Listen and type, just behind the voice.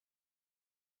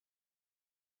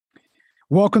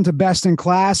Welcome to Best in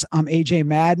Class. I'm AJ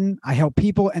Madden. I help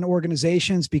people and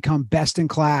organizations become best in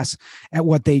class at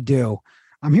what they do.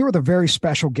 I'm here with a very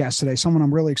special guest today, someone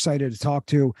I'm really excited to talk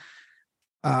to,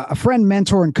 a friend,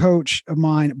 mentor, and coach of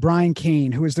mine, Brian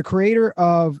Cain, who is the creator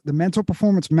of the Mental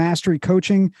Performance Mastery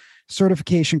Coaching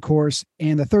Certification Course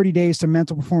and the 30 Days to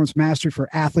Mental Performance Mastery for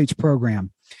Athletes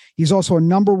program. He's also a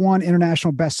 #1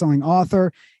 international best-selling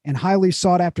author and highly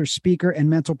sought-after speaker and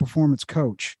mental performance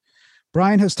coach.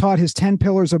 Brian has taught his 10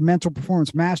 pillars of mental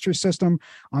performance mastery system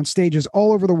on stages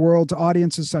all over the world to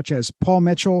audiences such as Paul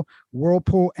Mitchell,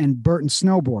 Whirlpool, and Burton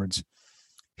Snowboards.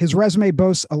 His resume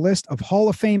boasts a list of Hall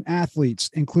of Fame athletes,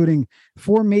 including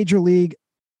 4 Major League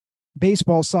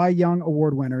Baseball Cy Young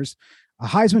Award winners, a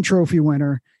Heisman Trophy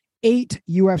winner, 8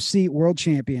 UFC world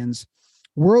champions,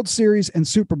 World Series and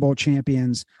Super Bowl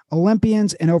champions,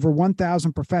 Olympians, and over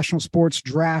 1,000 professional sports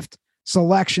draft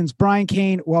selections. Brian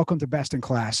Cain, welcome to Best in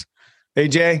Class. Hey,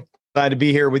 Jay, glad to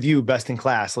be here with you. Best in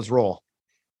class. Let's roll.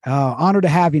 Honored to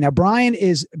have you. Now, Brian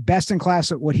is best in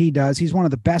class at what he does. He's one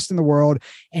of the best in the world,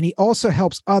 and he also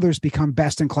helps others become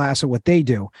best in class at what they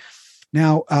do.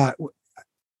 Now,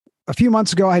 a few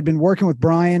months ago, I had been working with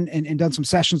Brian and done some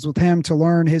sessions with him to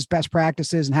learn his best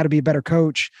practices and how to be a better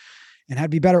coach and how to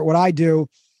be better at what I do.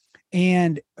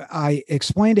 And I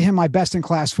explained to him my best in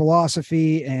class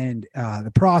philosophy and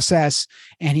the process.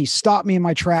 And he stopped me in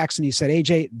my tracks and he said,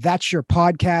 AJ, that's your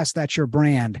podcast. That's your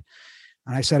brand.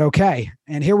 And I said, okay.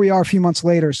 And here we are a few months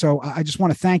later. So I just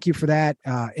want to thank you for that.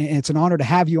 It's an honor to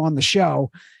have you on the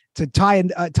show to tie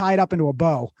it up into a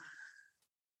bow.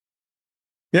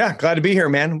 Yeah. Glad to be here,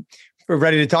 man. We're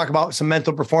ready to talk about some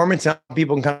mental performance. How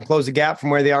people can kind of close the gap from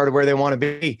where they are to where they want to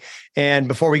be. And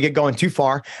before we get going too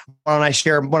far, why don't I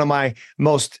share one of my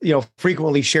most,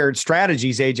 frequently shared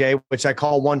strategies, AJ, which I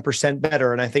call 1%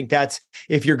 better. And I think that's,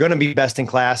 if you're going to be best in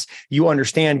class, you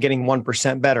understand getting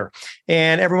 1% better.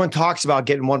 And everyone talks about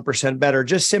getting 1% better,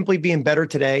 just simply being better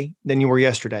today than you were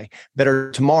yesterday,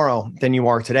 better tomorrow than you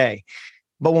are today.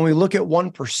 But when we look at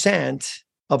 1%,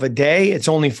 of a day, it's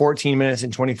only 14 minutes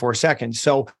and 24 seconds.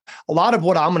 So a lot of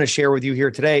what I'm going to share with you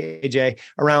here today, AJ,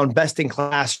 around best in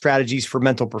class strategies for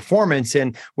mental performance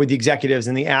and with the executives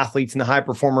and the athletes and the high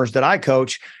performers that I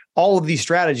coach, all of these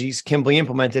strategies can be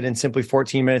implemented in simply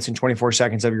 14 minutes and 24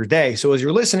 seconds of your day. So as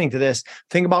you're listening to this,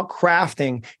 think about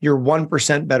crafting your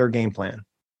 1% better game plan.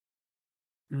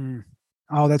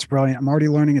 Oh, that's brilliant. I'm already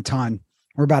learning a ton.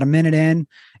 We're about a minute in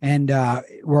and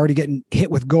we're already getting hit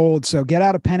with gold. So get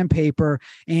out a pen and paper.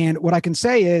 And what I can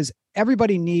say is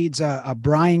everybody needs a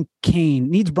Brian Cain,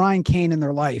 needs Brian Cain in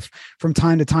their life from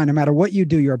time to time, no matter what you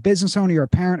do. You're a business owner, you're a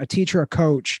parent, a teacher, a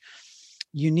coach.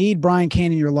 You need Brian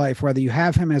Cain in your life, whether you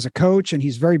have him as a coach and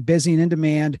he's very busy and in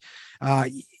demand,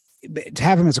 to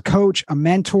have him as a coach, a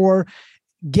mentor.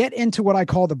 Get into what I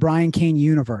call the Brian Cain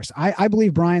universe. I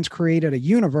believe Brian's created a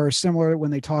universe similar when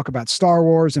they talk about Star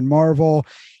Wars and Marvel.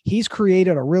 He's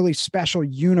created a really special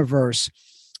universe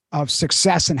of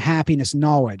success and happiness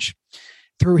knowledge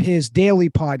through his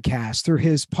daily podcast, through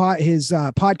his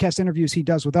podcast interviews he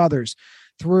does with others,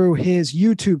 through his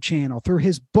YouTube channel, through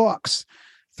his books,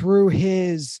 through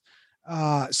his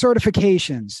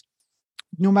certifications.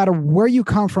 No matter where you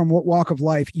come from, what walk of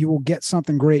life, you will get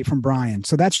something great from Brian.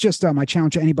 So that's just my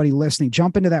challenge to anybody listening.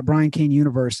 Jump into that Brian Cain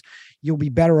universe. You'll be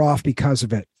better off because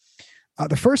of it.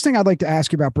 The first thing I'd like to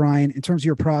ask you about, Brian, in terms of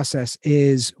your process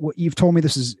is what you've told me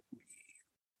this is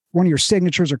one of your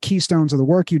signatures or keystones of the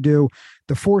work you do,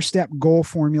 the 4-step goal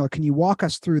formula. Can you walk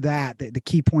us through that, the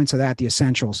key points of that, the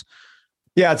essentials?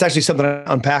 Yeah, it's actually something I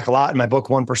unpack a lot in my book,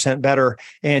 1% Better,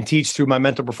 and teach through my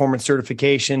mental performance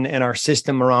certification and our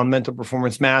system around mental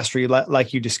performance mastery,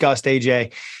 like you discussed,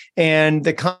 AJ. And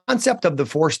the concept of the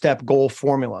 4-step goal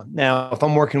formula. Now, if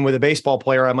I'm working with a baseball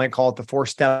player, I might call it the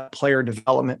 4-step player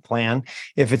development plan.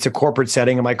 If it's a corporate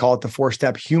setting, I might call it the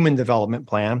 4-step human development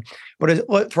plan.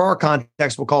 But for our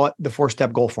context, we'll call it the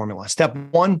 4-step goal formula. Step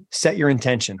 1, set your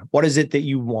intention. What is it that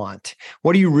you want?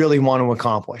 What do you really want to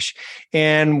accomplish?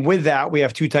 And with that, we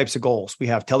have 2 types of goals. We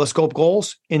have telescope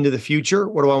goals into the future.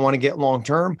 What do I want to get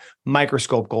long-term?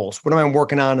 Microscope goals. What am I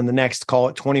working on in the next, call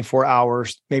it 24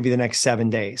 hours, maybe the next 7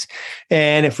 days?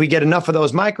 And if we get enough of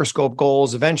those microscope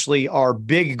goals, eventually our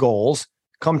big goals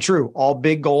come true. All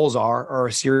big goals are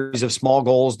a series of small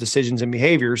goals, decisions, and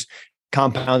behaviors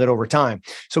compounded over time.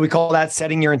 So we call that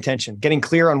setting your intention, getting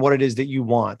clear on what it is that you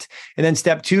want. And then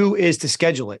step 2 is to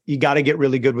schedule it. You got to get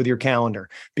really good with your calendar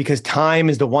because time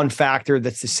is the one factor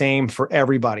that's the same for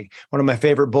everybody. One of my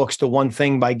favorite books, The One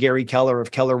Thing by Gary Keller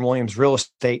of Keller Williams Real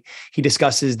Estate, he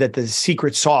discusses that the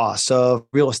secret sauce of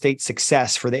real estate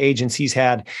success for the agents he's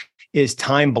had is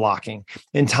time blocking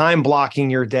and time blocking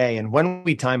your day. And when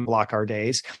we time block our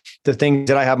days, the things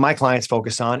that I have my clients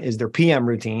focus on is their PM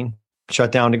routine,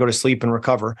 shut down to go to sleep and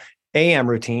recover, AM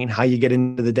routine, how you get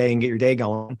into the day and get your day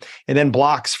going, and then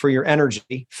blocks for your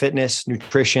energy, fitness,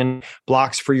 nutrition,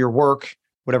 blocks for your work,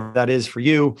 whatever that is for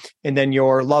you, and then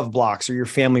your love blocks or your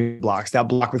family blocks, that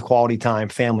block with quality time,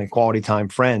 family, quality time,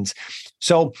 friends.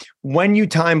 So when you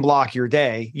time block your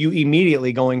day, you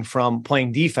immediately going from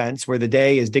playing defense, where the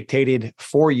day is dictated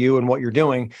for you and what you're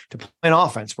doing, to playing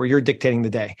offense, where you're dictating the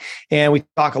day. And we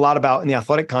talk a lot about in the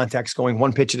athletic context, going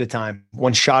one pitch at a time,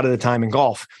 one shot at a time in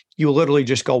golf. You literally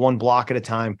just go one block at a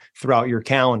time throughout your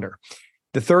calendar.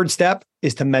 The third step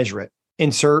is to measure it.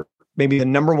 Insert maybe the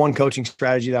number one coaching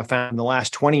strategy that I've found in the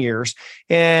last 20 years.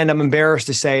 And I'm embarrassed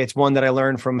to say it's one that I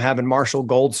learned from having Marshall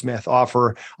Goldsmith,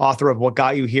 author of What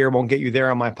Got You Here Won't Get You There,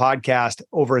 on my podcast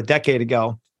over a decade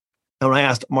ago. And when I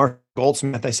asked Marshall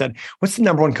Goldsmith, I said, what's the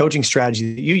number one coaching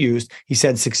strategy that you used? He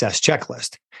said, success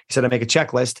checklist. He said, I make a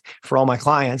checklist for all my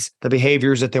clients, the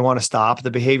behaviors that they want to stop,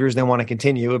 the behaviors they want to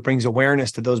continue. It brings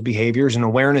awareness to those behaviors, and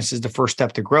awareness is the first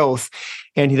step to growth.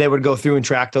 And they would go through and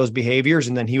track those behaviors,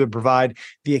 and then he would provide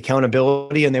the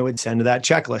accountability, and they would send that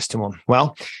checklist to him.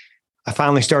 Well, I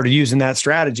finally started using that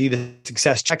strategy, the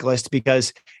success checklist,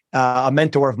 because a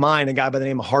mentor of mine, a guy by the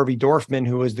name of Harvey Dorfman,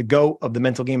 who was the GOAT of the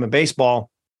mental game of baseball,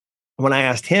 when I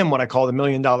asked him what I call the $1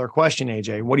 million question,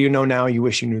 AJ, what do you know now you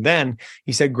wish you knew then?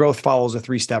 He said, growth follows a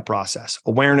 3-step process: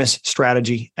 awareness,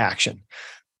 strategy, action.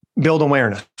 Build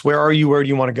awareness. Where are you? Where do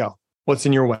you want to go? What's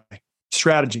in your way?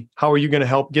 Strategy. How are you going to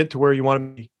help get to where you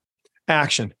want to be?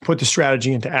 Action. Put the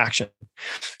strategy into action.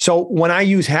 So when I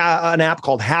use an app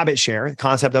called Habit Share, the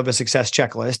concept of a success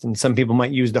checklist, and some people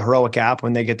might use the Heroic app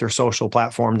when they get their social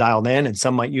platform dialed in, and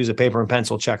some might use a paper and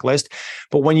pencil checklist.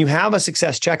 But when you have a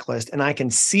success checklist, and I can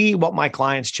see what my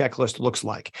client's checklist looks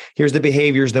like, here's the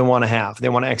behaviors they want to have, they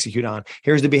want to execute on.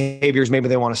 Here's the behaviors maybe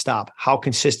they want to stop. How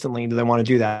consistently do they want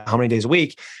to do that? How many days a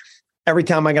week? Every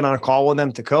time I get on a call with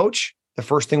them to coach, the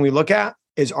first thing we look at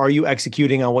is, are you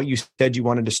executing on what you said you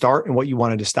wanted to start and what you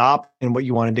wanted to stop and what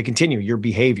you wanted to continue, your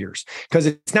behaviors? Because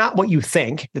it's not what you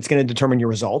think that's going to determine your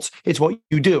results. It's what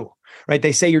you do, right?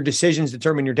 They say your decisions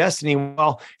determine your destiny.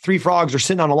 Well, 3 frogs are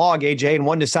sitting on a log, AJ, and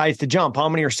one decides to jump. How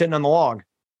many are sitting on the log?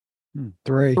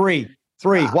 3.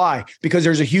 3. Why? Because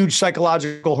there's a huge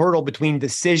psychological hurdle between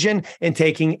decision and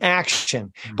taking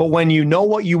action. But when you know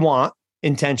what you want,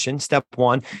 intention, step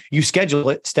 1, you schedule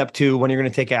it, step 2, when you're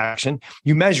going to take action,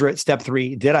 you measure it, step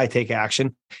 3, did I take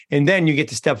action? And then you get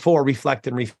to step 4, reflect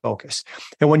and refocus.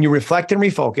 And when you reflect and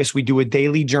refocus, we do a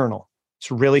daily journal. It's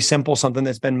really simple, something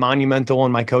that's been monumental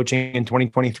in my coaching in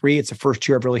 2023. It's the first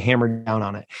year I've really hammered down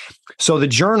on it. So the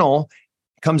journal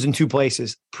comes in 2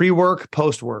 places: pre-work,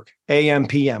 post-work, AM,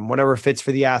 PM, whatever fits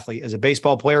for the athlete. As a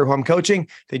baseball player who I'm coaching,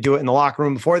 they do it in the locker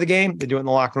room before the game. They do it in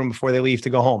the locker room before they leave to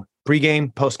go home.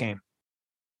 Pre-game, post-game.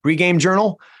 Pre-game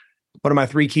journal, what are my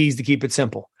 3 keys to keep it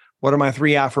simple? What are my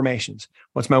 3 affirmations?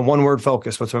 What's my 1-word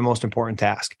focus? What's my most important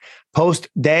task?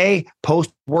 Post-day,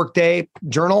 post-work day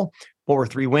journal, what were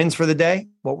 3 wins for the day?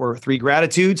 What were 3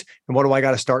 gratitudes? And what do I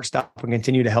got to start, stop, and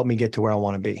continue to help me get to where I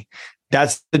want to be?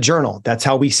 That's the journal. That's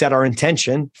how we set our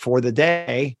intention for the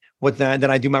day. Then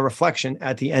I do my reflection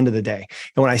at the end of the day.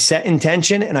 And when I set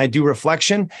intention and I do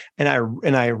reflection and I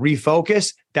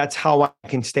refocus, that's how I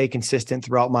can stay consistent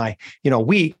throughout my,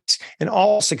 weeks. And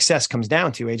all success comes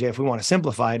down to, AJ, if we want to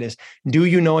simplify it, is, do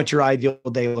you know what your ideal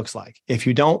day looks like? If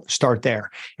you don't, start there.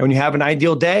 And when you have an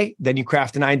ideal day, then you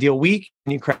craft an ideal week,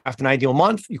 and you craft an ideal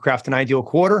month, you craft an ideal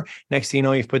quarter. Next thing you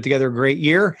know, you've put together a great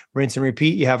year, rinse and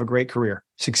repeat, you have a great career.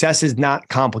 Success is not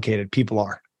complicated. People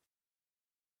are.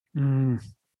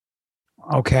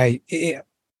 Okay.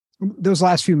 Those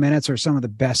last few minutes are some of the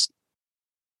best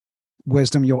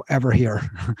wisdom you'll ever hear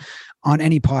on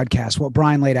any podcast, what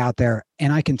Brian laid out there.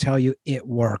 And I can tell you it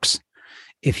works.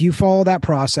 If you follow that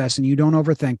process and you don't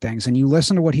overthink things and you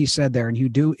listen to what he said there and you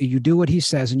do what he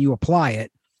says and you apply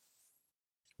it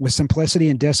with simplicity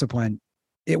and discipline,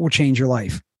 it will change your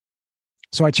life.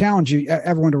 So I challenge you,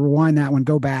 everyone, to rewind that one,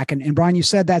 go back. And Brian, you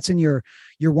said that's in your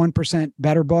 1%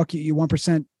 better book, you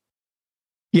 1%.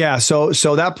 Yeah. So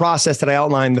that process that I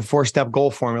outlined, the 4-step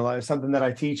goal formula, is something that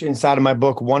I teach inside of my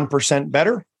book, 1%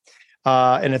 Better.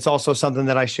 And it's also something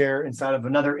that I share inside of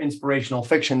another inspirational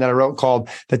fiction that I wrote called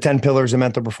The 10 Pillars of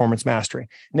Mental Performance Mastery.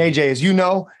 And AJ, as you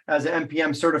know, as an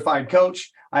MPM certified coach,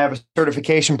 I have a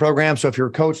certification program. So if you're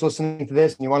a coach listening to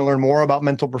this and you want to learn more about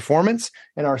mental performance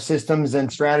and our systems and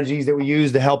strategies that we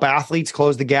use to help athletes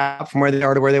close the gap from where they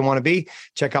are to where they want to be,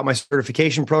 check out my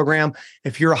certification program.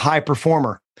 If you're a high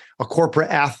performer, a corporate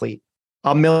athlete,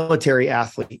 a military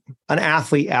athlete, an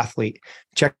athlete.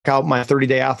 Check out my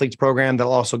 30-day athletes program.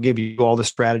 That'll also give you all the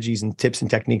strategies and tips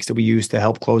and techniques that we use to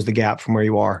help close the gap from where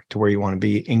you are to where you want to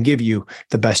be and give you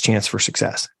the best chance for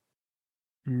success.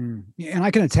 And I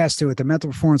can attest to it. The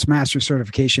Mental Performance Master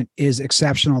certification is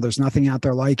exceptional. There's nothing out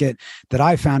there like it that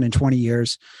I've found in 20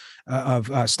 years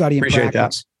of study and Appreciate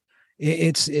practice.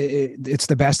 It's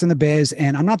the best in the biz.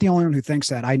 And I'm not the only one who thinks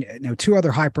that. I know two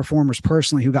other high performers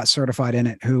personally who got certified in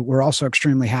it, who were also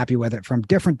extremely happy with it from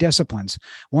different disciplines,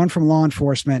 one from law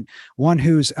enforcement, one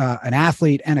who's an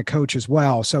athlete and a coach as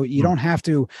well. So you don't have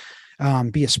to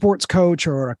be a sports coach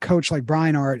or a coach like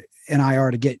Brian and I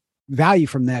are to get value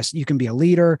from this. You can be a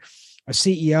leader, a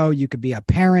CEO, you could be a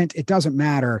parent. It doesn't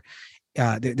matter.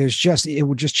 It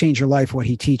will just change your life what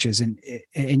he teaches. And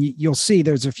you'll see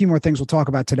there's a few more things we'll talk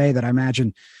about today that I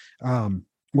imagine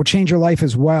will change your life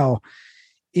as well.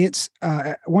 It's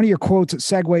one of your quotes that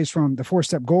segues from the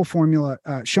 4-step goal formula.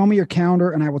 Show me your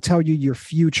calendar and I will tell you your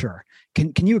future.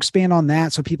 Can you expand on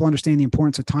that so people understand the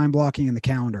importance of time blocking in the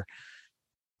calendar?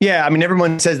 Yeah. I mean,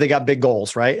 everyone says they got big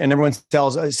goals, right? And everyone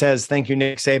says, thank you,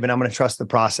 Nick Saban. I'm going to trust the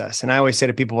process. And I always say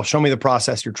to people, well, show me the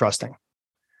process you're trusting.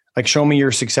 Like, show me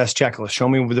your success checklist. Show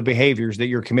me the behaviors that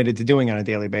you're committed to doing on a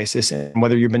daily basis and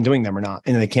whether you've been doing them or not.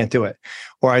 And they can't do it.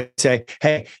 Or I say,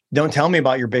 hey, don't tell me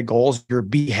about your big goals, your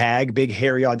BHAG, big,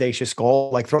 hairy, audacious goal.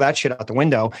 Like, throw that shit out the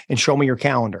window and show me your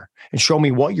calendar and show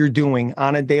me what you're doing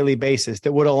on a daily basis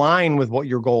that would align with what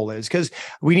your goal is. Because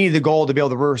we need the goal to be able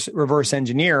to reverse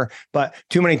engineer. But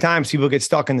too many times people get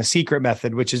stuck in the secret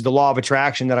method, which is the law of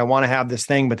attraction, that I want to have this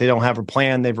thing, but they don't have a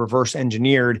plan. They've reverse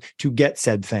engineered to get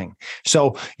said thing.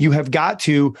 So you have got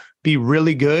to be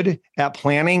really good at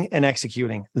planning and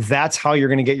executing. That's how you're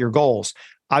going to get your goals.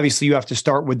 Obviously, you have to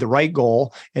start with the right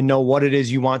goal and know what it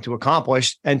is you want to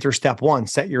accomplish. Enter step 1,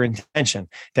 set your intention.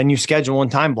 Then you schedule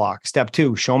and time block. Step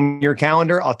 2, show me your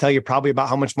calendar. I'll tell you probably about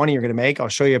how much money you're going to make. I'll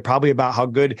show you probably about how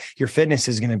good your fitness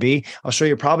is going to be. I'll show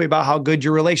you probably about how good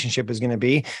your relationship is going to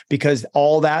be, because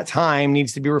all that time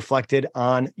needs to be reflected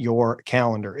on your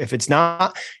calendar. If it's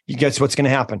not, you guess what's going to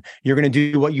happen. You're going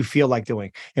to do what you feel like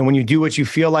doing. And when you do what you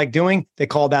feel like doing, they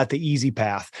call that the easy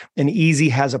path. And easy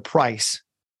has a price.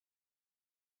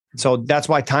 So that's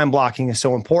why time blocking is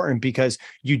so important, because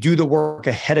you do the work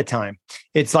ahead of time.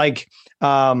 It's like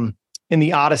in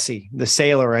the Odyssey, the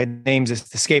sailor, right? Name's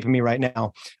escaping me right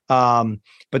now.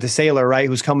 But the sailor, right,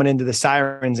 who's coming into the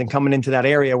sirens and coming into that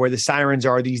area where the sirens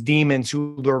are these demons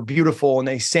who are beautiful and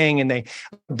they sing and they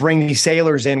bring these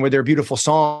sailors in with their beautiful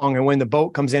song. And when the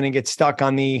boat comes in and gets stuck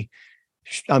on the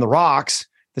rocks,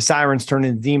 the sirens turn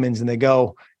into demons and they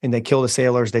go and they kill the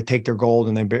sailors. They take their gold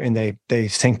and they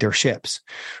sink their ships.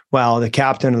 Well, the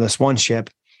captain of this one ship,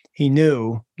 he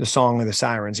knew the song of the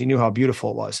sirens. He knew how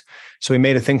beautiful it was. So he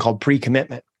made a thing called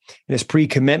pre-commitment. And his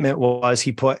pre-commitment was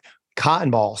he put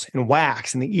cotton balls and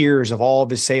wax in the ears of all of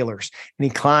his sailors. And he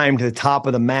climbed to the top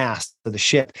of the mast of the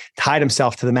ship, tied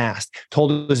himself to the mast,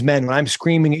 told his men, when I'm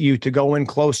screaming at you to go in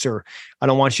closer, I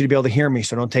don't want you to be able to hear me.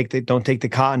 So don't take the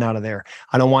cotton out of there.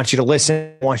 I don't want you to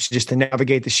listen. I want you just to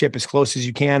navigate the ship as close as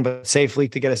you can, but safely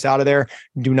to get us out of there.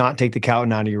 Do not take the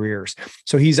cotton out of your ears.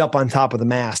 So he's up on top of the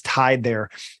mast, tied there.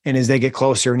 And as they get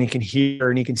closer and he can hear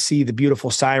and he can see the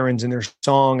beautiful sirens and their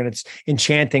song, and it's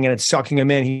enchanting and it's sucking him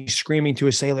in. He's screaming to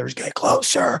his sailors, get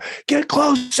closer, get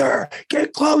closer,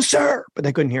 get closer. But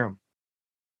they couldn't hear him.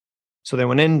 So they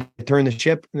went in, they turned the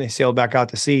ship, and they sailed back out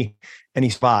to sea, and he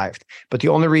survived. But the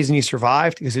only reason he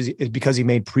survived is because he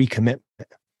made pre-commitment.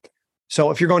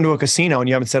 So if you're going to a casino and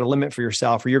you haven't set a limit for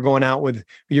yourself, or you're going out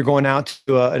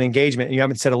to an engagement and you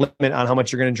haven't set a limit on how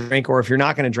much you're going to drink, or if you're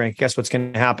not going to drink, guess what's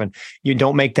going to happen? You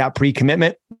don't make that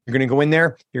pre-commitment. You're going to go in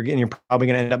there. You're probably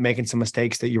going to end up making some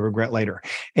mistakes that you regret later.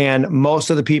 And most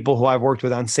of the people who I've worked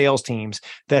with on sales teams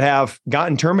that have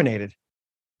gotten terminated,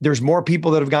 there's more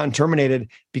people that have gotten terminated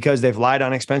because they've lied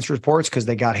on expense reports because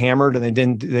they got hammered and they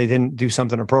didn't do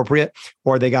something appropriate,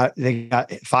 or they got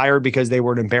fired because they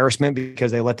were an embarrassment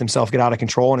because they let themselves get out of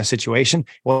control in a situation.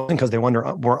 Well, because they were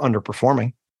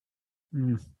underperforming.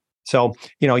 So,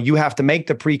 you have to make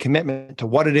the pre-commitment to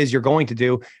what it is you're going to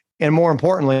do. And more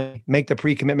importantly, make the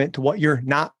pre-commitment to what you're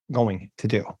not going to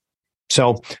do.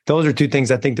 So those are two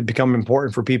things I think that become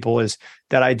important for people, is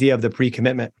that idea of the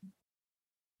pre-commitment.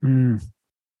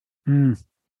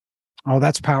 Oh,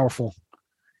 that's powerful.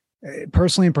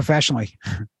 Personally and professionally.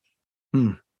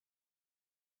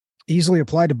 Easily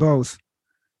applied to both.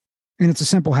 And it's a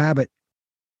simple habit.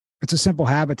 It's a simple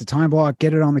habit to time block,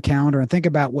 get it on the calendar, and think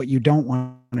about what you don't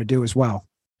want to do as well,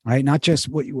 right? Not just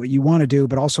what you want to do,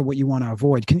 but also what you want to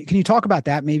avoid. Can you talk about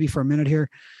that maybe for a minute here?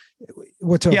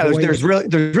 what to Yeah, avoid? there's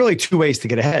really two ways to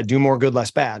get ahead. Do more good,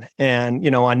 less bad. And,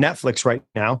 on Netflix right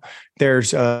now,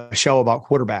 there's a show about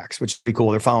quarterbacks, which would be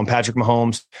cool. They're following Patrick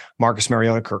Mahomes, Marcus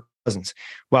Mariota, Kirk Cousins.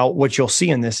 Well, what you'll see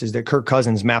in this is that Kirk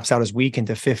Cousins maps out his week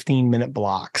into 15-minute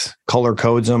blocks, color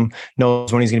codes them,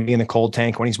 knows when he's going to be in the cold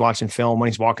tank, when he's watching film, when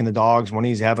he's walking the dogs, when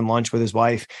he's having lunch with his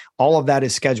wife. All of that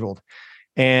is scheduled.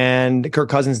 And Kirk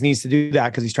Cousins needs to do that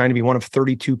because he's trying to be one of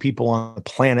 32 people on the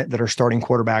planet that are starting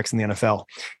quarterbacks in the NFL.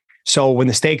 So when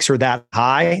the stakes are that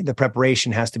high, the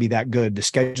preparation has to be that good. The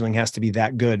scheduling has to be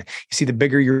that good. You see, the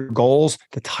bigger your goals,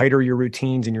 the tighter your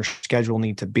routines and your schedule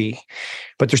need to be.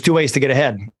 But there's two ways to get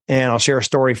ahead. And I'll share a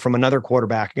story from another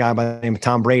quarterback, a guy by the name of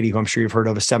Tom Brady, who I'm sure you've heard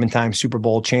of, a 7-time Super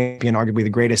Bowl champion, arguably the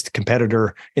greatest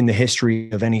competitor in the history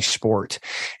of any sport.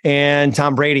 And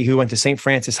Tom Brady, who went to St.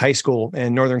 Francis High School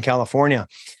in Northern California.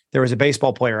 There was a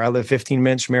baseball player. I live 15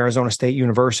 minutes from Arizona State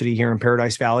University here in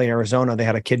Paradise Valley, Arizona. They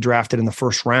had a kid drafted in the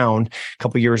first round a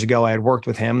couple of years ago. I had worked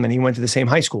with him, and he went to the same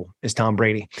high school as Tom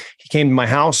Brady. He came to my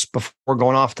house before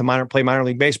going off to play minor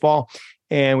league baseball,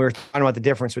 and we were talking about the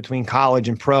difference between college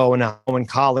and pro. And how in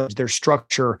college, there's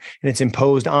structure, and it's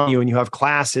imposed on you, and you have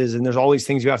classes, and there's all these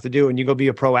things you have to do, and you go be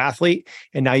a pro athlete,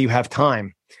 and now you have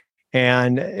time.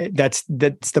 And that's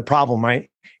the problem, right?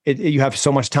 You have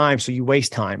so much time, so you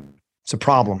waste time. It's a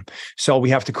problem. So we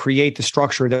have to create the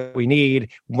structure that we need.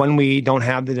 When we don't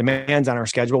have the demands on our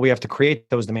schedule, we have to create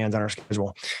those demands on our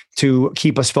schedule to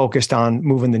keep us focused on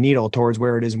moving the needle towards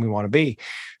where it is we want to be.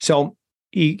 So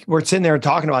we're sitting there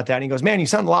talking about that. And he goes, "Man, you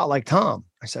sound a lot like Tom."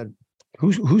 I said,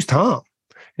 who's Tom?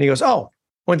 And he goes, "Oh,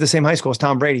 went to the same high school as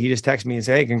Tom Brady. He just texted me and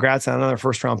said, 'Hey, congrats on another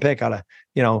first round pick out of,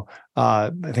 I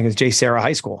think it's J. Sarah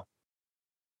High School.'"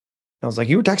 And I was like,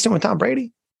 "You were texting with Tom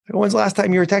Brady? When's the last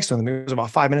time you were texting with him?" It was about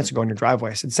 5 minutes ago in your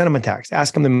driveway. I said, "Send him a text.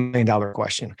 Ask him the $1 million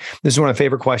question." This is one of my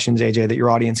favorite questions, AJ, that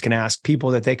your audience can ask people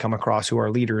that they come across who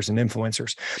are leaders and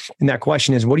influencers. And that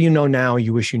question is, what do you know now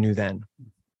you wish you knew then?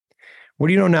 What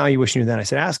do you know now you wish you knew then? I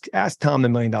said, ask Tom the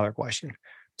 $1 million question.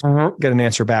 Get an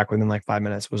answer back within like 5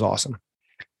 minutes. It was awesome.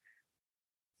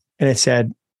 And it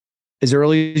said, as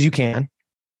early as you can,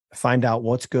 find out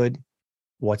what's good,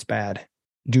 what's bad.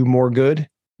 Do more good,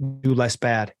 do less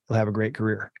bad. You'll have a great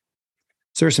career.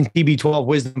 So there's some TB12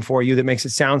 wisdom for you that makes it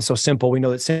sound so simple. We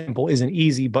know that simple isn't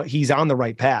easy, but he's on the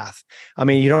right path. I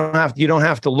mean, you don't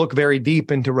have to look very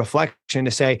deep into reflection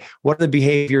to say, what are the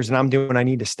behaviors that I'm doing I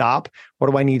need to stop?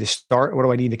 What do I need to start? What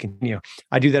do I need to continue?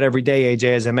 I do that every day,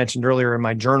 AJ, as I mentioned earlier in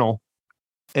my journal.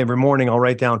 Every morning, I'll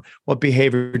write down, what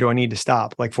behavior do I need to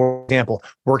stop? Like, for example,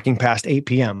 working past 8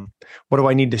 p.m. What do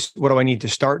I need to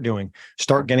start doing?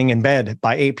 Start getting in bed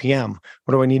by 8 p.m.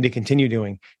 What do I need to continue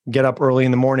doing? Get up early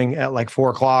in the morning at like 4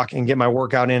 o'clock and get my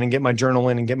workout in and get my journal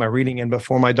in and get my reading in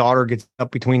before my daughter gets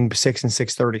up between 6 and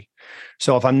 6:30.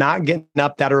 So if I'm not getting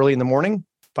up that early in the morning,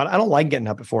 but I don't like getting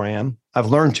up at 4 a.m. I've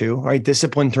learned to, right?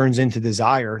 Discipline turns into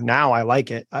desire. Now I like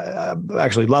it. I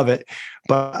actually love it,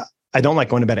 but I don't like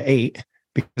going to bed at 8.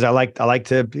 Because I like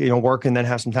to, work and then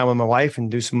have some time with my wife and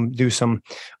do some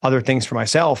other things for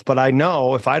myself. But I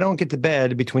know if I don't get to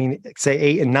bed between, say,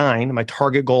 8 and 9, my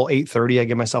target goal 8:30, I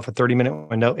give myself a 30-minute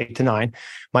window, 8 to 9.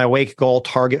 My awake goal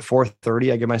target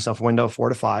 4:30, I give myself a window 4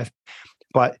 to 5.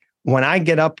 But when I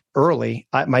get up early,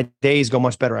 my days go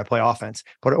much better. I play offense.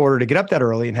 But in order to get up that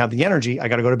early and have the energy, I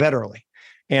got to go to bed early.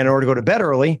 And in order to go to bed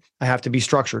early, I have to be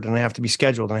structured and I have to be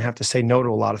scheduled and I have to say no to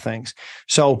a lot of things.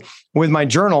 So with my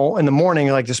journal in the morning,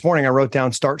 like this morning, I wrote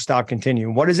down start, stop,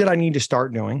 continue. What is it I need to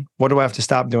start doing? What do I have to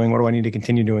stop doing? What do I need to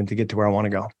continue doing to get to where I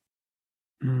want to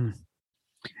go?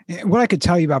 What I could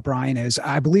tell you about Brian is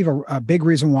I believe a big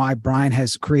reason why Brian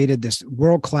has created this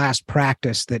world-class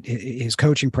practice, that his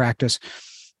coaching practice,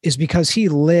 is because he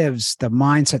lives the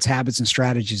mindsets, habits, and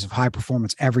strategies of high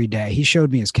performance every day. He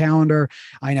showed me his calendar.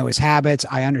 I know his habits.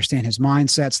 I understand his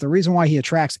mindsets. The reason why he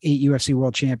attracts 8 UFC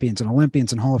world champions and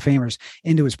Olympians and Hall of Famers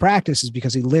into his practice is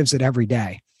because he lives it every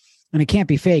day. And it can't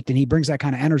be faked. And he brings that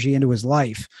kind of energy into his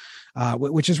life,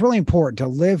 which is really important, to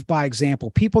live by example.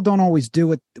 People don't always do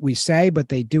what we say, but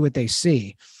they do what they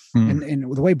see.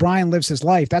 And the way Brian lives his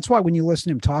life, that's why when you listen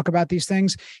to him talk about these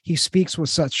things, he speaks with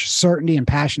such certainty and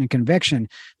passion and conviction,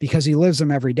 because he lives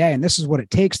them every day. And this is what it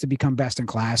takes to become best in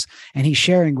class. And he's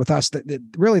sharing with us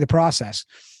really the process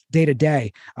day to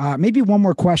day. Maybe one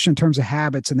more question in terms of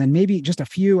habits, and then maybe just a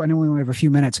few, I know we only have a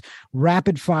few minutes,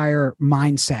 rapid fire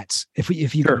mindsets. If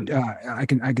you Sure. could, I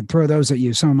can throw those at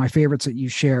you. Some of my favorites that you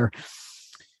share.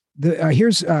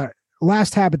 Here's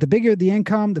last habit: the bigger the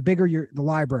income, the bigger the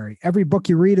library. Every book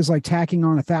you read is like tacking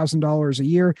on $1,000 a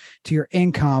year to your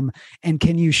income. And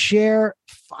can you share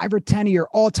 5 or 10 of your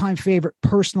all-time favorite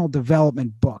personal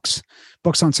development books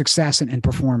on success and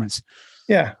performance?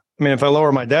 Yeah. I mean, if I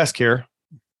lower my desk here,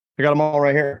 I got them all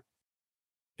right here.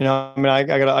 I mean, I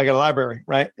got a library,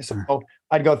 right? So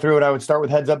I'd go through it. I would start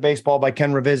with Heads Up Baseball by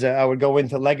Ken Reviza. I would go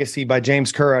into Legacy by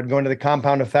James Kerr. I'd go into The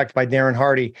Compound Effect by Darren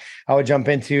Hardy. I would jump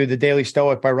into The Daily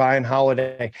Stoic by Ryan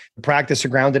Holiday, The Practice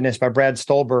of Groundedness by Brad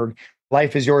Stolberg,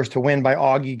 Life is Yours to Win by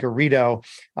Augie Garrido.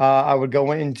 I would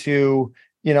go into,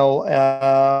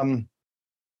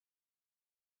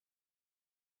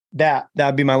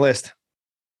 that'd be my list.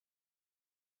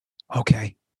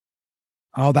 Okay.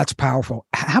 Oh, that's powerful.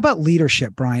 How about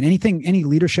leadership, Brian? Any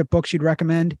leadership books you'd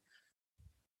recommend?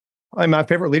 My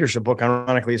favorite leadership book,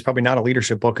 ironically, is probably not a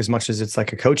leadership book as much as it's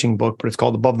like a coaching book, but it's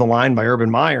called Above the Line by Urban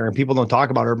Meyer. And people don't talk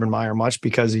about Urban Meyer much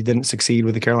because he didn't succeed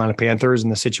with the Carolina Panthers and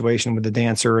the situation with the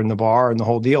dancer and the bar and the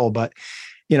whole deal. But,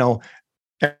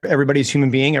 everybody's a human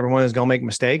being. Everyone is going to make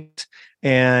mistakes.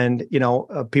 And,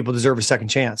 people deserve a second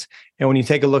chance. And when you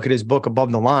take a look at his book,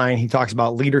 Above the Line, he talks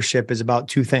about leadership is about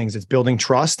two things. It's building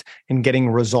trust and getting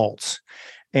results.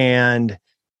 And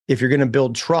if you're going to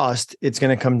build trust, it's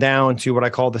going to come down to what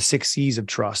I call the 6 C's of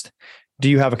trust. Do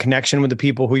you have a connection with the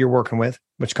people who you're working with,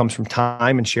 which comes from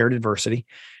time and shared adversity?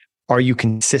 Are you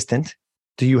consistent?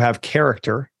 Do you have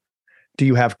character? Do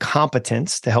you have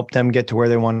competence to help them get to where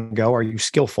they want to go? Are you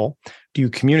skillful? Do you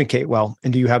communicate well?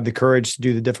 And do you have the courage to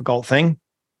do the difficult thing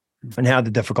and have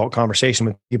the difficult conversation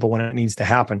with people when it needs to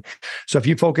happen? So if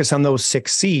you focus on those 6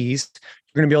 C's,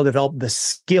 you're going to be able to develop the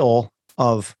skill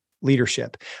of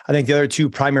leadership. I think the other two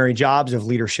primary jobs of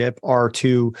leadership are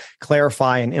to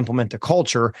clarify and implement the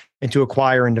culture and to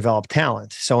acquire and develop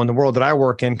talent. So in the world that I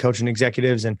work in, coaching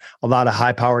executives and a lot of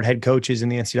high-powered head coaches in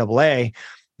the NCAA,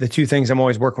 the two things I'm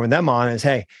always working with them on is,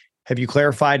 hey, have you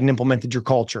clarified and implemented your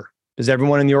culture? Does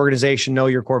everyone in the organization know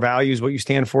your core values, what you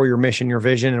stand for, your mission, your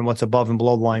vision, and what's above and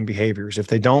below the line behaviors? If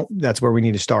they don't, that's where we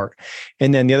need to start.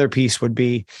 And then the other piece would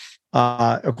be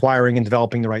acquiring and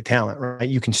developing the right talent, right?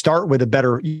 You can start with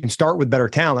better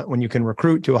talent when you can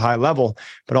recruit to a high level,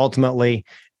 but ultimately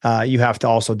you have to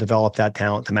also develop that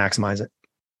talent to maximize it.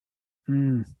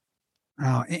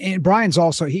 And Brian's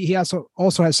also, he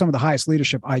also has some of the highest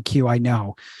leadership IQ I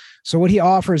know. So what he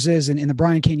offers is, in the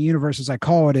Brian Cain universe, as I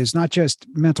call it, is not just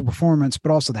mental performance,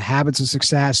 but also the habits of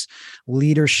success,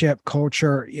 leadership,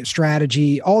 culture,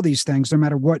 strategy, all these things, no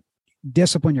matter what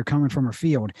discipline you're coming from or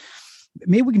field.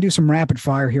 Maybe we can do some rapid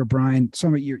fire here, Brian.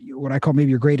 Some of your, what I call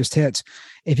maybe your greatest hits.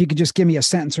 If you could just give me a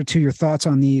sentence or two, your thoughts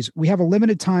on these. We have a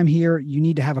limited time here. You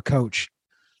need to have a coach.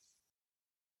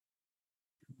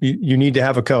 You need to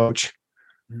have a coach.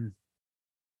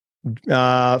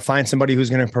 Find somebody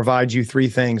who's going to provide you 3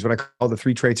 things, what I call the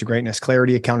 3 traits of greatness: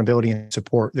 clarity, accountability, and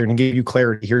support. They're going to give you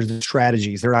clarity. Here's the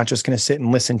strategies. They're not just going to sit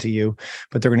and listen to you,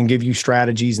 but they're going to give you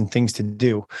strategies and things to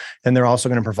do. And they're also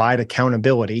going to provide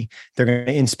accountability. They're going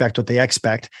to inspect what they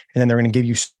expect. And then they're going to give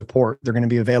you support. They're going to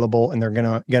be available, and they're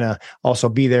going to also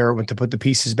be there to put the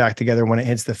pieces back together when it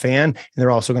hits the fan. And they're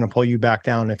also going to pull you back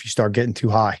down if you start getting too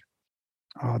high.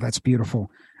 Oh, that's beautiful.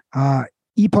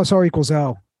 E plus R equals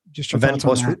L. Just event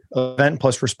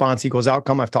plus response equals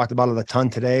outcome. I've talked about it a ton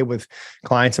today with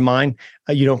clients of mine.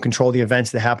 You don't control the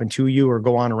events that happen to you or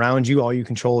go on around you. All you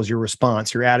control is your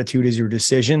response. Your attitude is your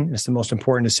decision. It's the most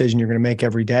important decision you're going to make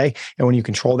every day. And when you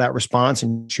control that response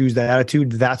and choose that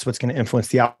attitude, that's what's going to influence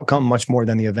the outcome much more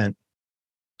than the event.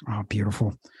 Oh,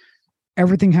 beautiful.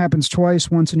 Everything happens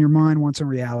twice, once in your mind, once in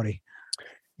reality.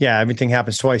 Yeah, everything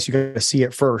happens twice. You got to see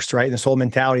it first, right? And this whole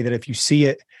mentality that if you see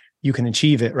it, you can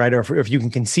achieve it, right? Or if you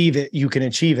can conceive it, you can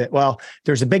achieve it. Well,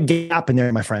 there's a big gap in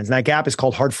there, my friends. And that gap is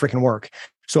called hard freaking work.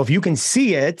 So if you can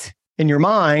see it in your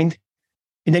mind,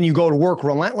 and then you go to work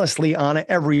relentlessly on it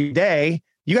every day,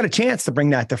 you got a chance to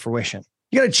bring that to fruition.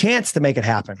 You got a chance to make it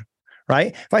happen,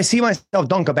 right? If I see myself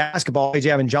dunk a basketball, I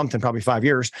haven't jumped in probably 5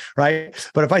 years, right?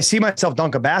 But if I see myself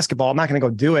dunk a basketball, I'm not going to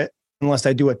go do it unless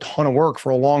I do a ton of work for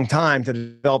a long time to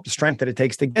develop the strength that it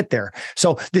takes to get there.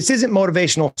 So this isn't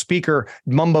motivational speaker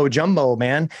mumbo jumbo,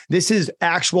 man. This is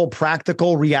actual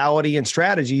practical reality and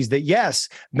strategies that, yes,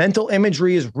 mental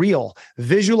imagery is real.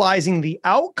 Visualizing the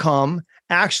outcome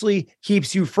actually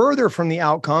keeps you further from the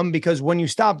outcome, because when you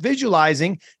stop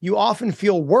visualizing, you often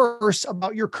feel worse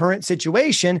about your current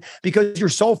situation because you're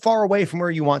so far away from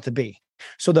where you want to be.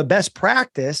 So the best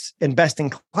practice and best in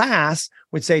class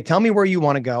would say, tell me where you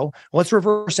want to go. Let's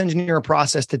reverse engineer a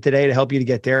process to today to help you to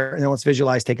get there. And then let's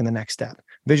visualize taking the next step.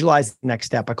 Visualize the next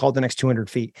step. I call it the next 200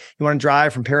 feet. You want to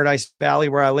drive from Paradise Valley,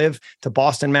 where I live, to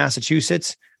Boston,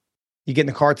 Massachusetts. You get in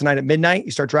the car tonight at midnight,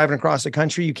 you start driving across the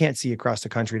country. You can't see across the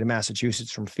country to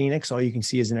Massachusetts from Phoenix. All you can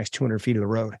see is the next 200 feet of the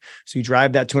road. So you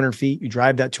drive that 200 feet, you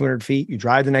drive that 200 feet, you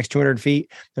drive the next 200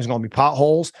 feet. There's going to be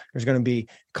potholes. There's going to be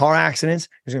car accidents.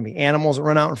 There's going to be animals that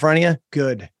run out in front of you.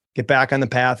 Good. get back on the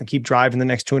path and keep driving the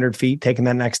next 200 feet, taking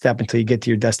that next step until you get to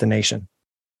your destination.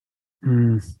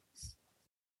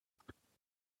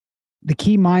 The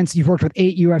key minds, you've worked with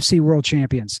 8 UFC world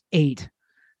champions, 8.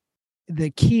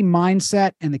 The key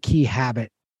mindset and the key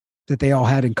habit that they all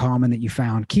had in common that you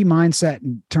found. Key mindset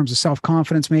in terms of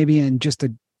self-confidence, maybe, and just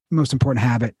the most important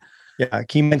habit. Yeah.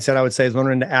 Key mindset, I would say, is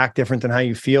learning to act different than how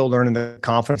you feel. Learning that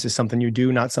confidence is something you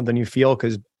do, not something you feel.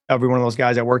 Because every one of those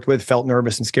guys I worked with felt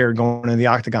nervous and scared going into the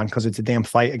octagon because it's a damn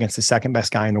fight against the second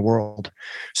best guy in the world.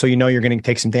 So you know you're going to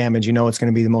take some damage. You know it's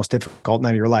going to be the most difficult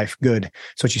night of your life. Good.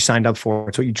 It's what you signed up for.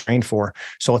 It's what you trained for.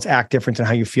 So let's act different than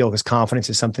how you feel, because confidence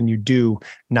is something you do,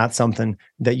 not something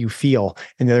that you feel.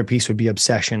 And the other piece would be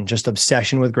obsession. Just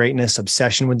obsession with greatness,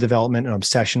 obsession with development, and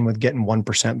obsession with getting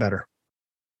 1% better.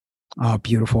 Oh,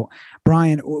 beautiful.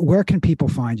 Brian, where can people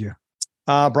find you?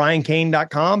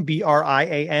 BrianCain.com,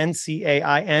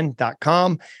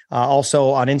 BrianCain.com. Also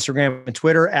on Instagram and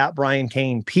Twitter at Brian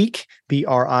Cain Peak,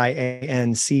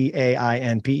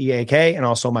 BrianCainPeak. And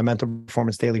also my Mental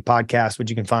Performance Daily podcast, which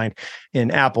you can find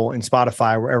in Apple and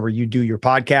Spotify, wherever you do your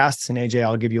podcasts. And AJ,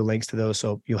 I'll give you links to those,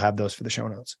 so you'll have those for the show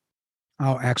notes.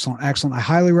 Oh, excellent. Excellent. I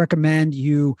highly recommend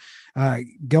you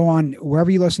go on wherever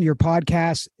you listen to your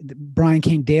podcast, Brian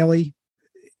Cain Daily.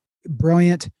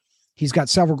 Brilliant. He's got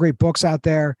several great books out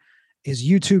there. His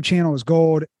YouTube channel is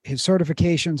gold. His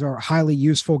certifications are highly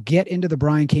useful. Get into the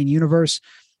Brian Cain universe.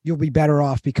 You'll be better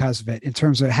off because of it in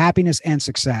terms of happiness and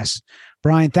success.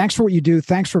 Brian, thanks for what you do.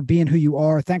 Thanks for being who you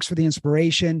are. Thanks for the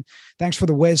inspiration. Thanks for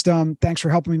the wisdom. Thanks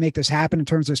for helping me make this happen in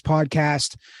terms of this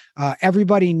podcast.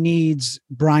 Everybody needs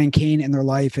Brian Cain in their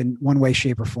life in one way,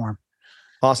 shape, or form.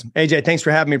 Awesome. AJ, thanks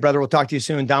for having me, brother. We'll talk to you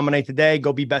soon. Dominate the day.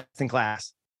 Go be best in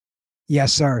class.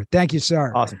 Yes, sir. Thank you,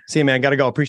 sir. Awesome. See you, man. Got to go. Appreciate